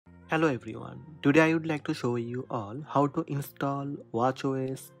Hello everyone, today I would like to show you all how to install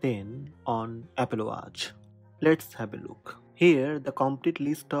watchOS 10 on Apple Watch. Let's have a look. Here the complete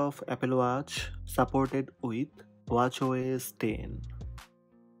list of Apple Watch supported with watchOS 10.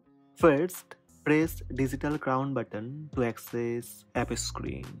 First, press digital crown button to access app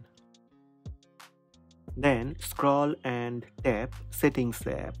screen. Then scroll and tap Settings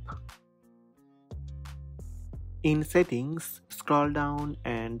app. In Settings, scroll down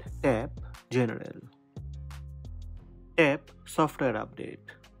and tap General. Tap Software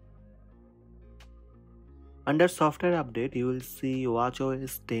Update. Under Software Update, you will see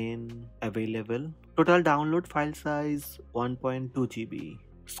watchOS 10 available. Total download file size 1.2 GB.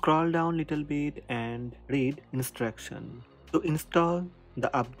 Scroll down little bit and read instruction. To install the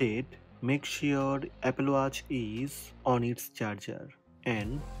update, make sure Apple Watch is on its charger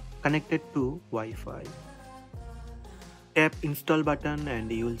and connected to Wi-Fi. Tap Install button and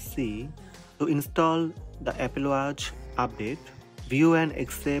you will see to install the Apple Watch update, view and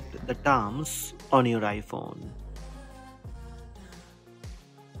accept the terms on your iPhone.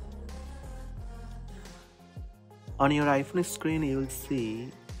 On your iPhone screen, you will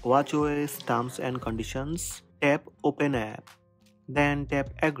see watchOS terms and conditions. Tap Open app. Then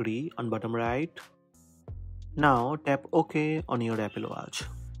tap Agree on bottom right. Now tap OK on your Apple Watch.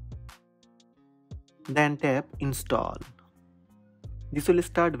 Then tap Install. This will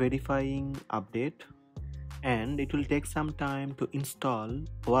start verifying update and it will take some time to install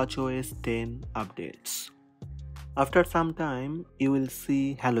watchOS 10 updates. After some time, you will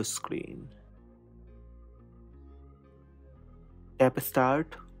see Hello screen. Tap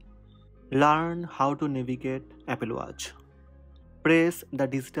Start. Learn how to navigate Apple Watch. Press the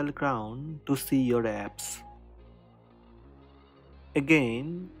digital crown to see your apps.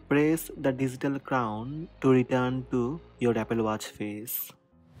 Again, press the digital crown to return to your Apple Watch face.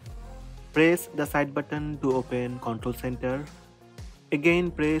 Press the side button to open Control Center. Again,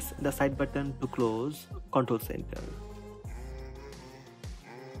 press the side button to close Control Center.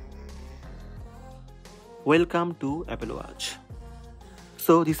 Welcome to Apple Watch.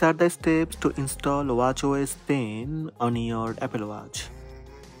 So these are the steps to install watchOS 10 on your Apple Watch.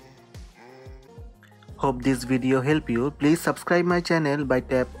 Hope this video help you. Please subscribe my channel by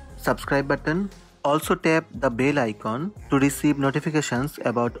tap subscribe button. Also tap the bell icon to receive notifications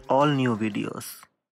about all new videos.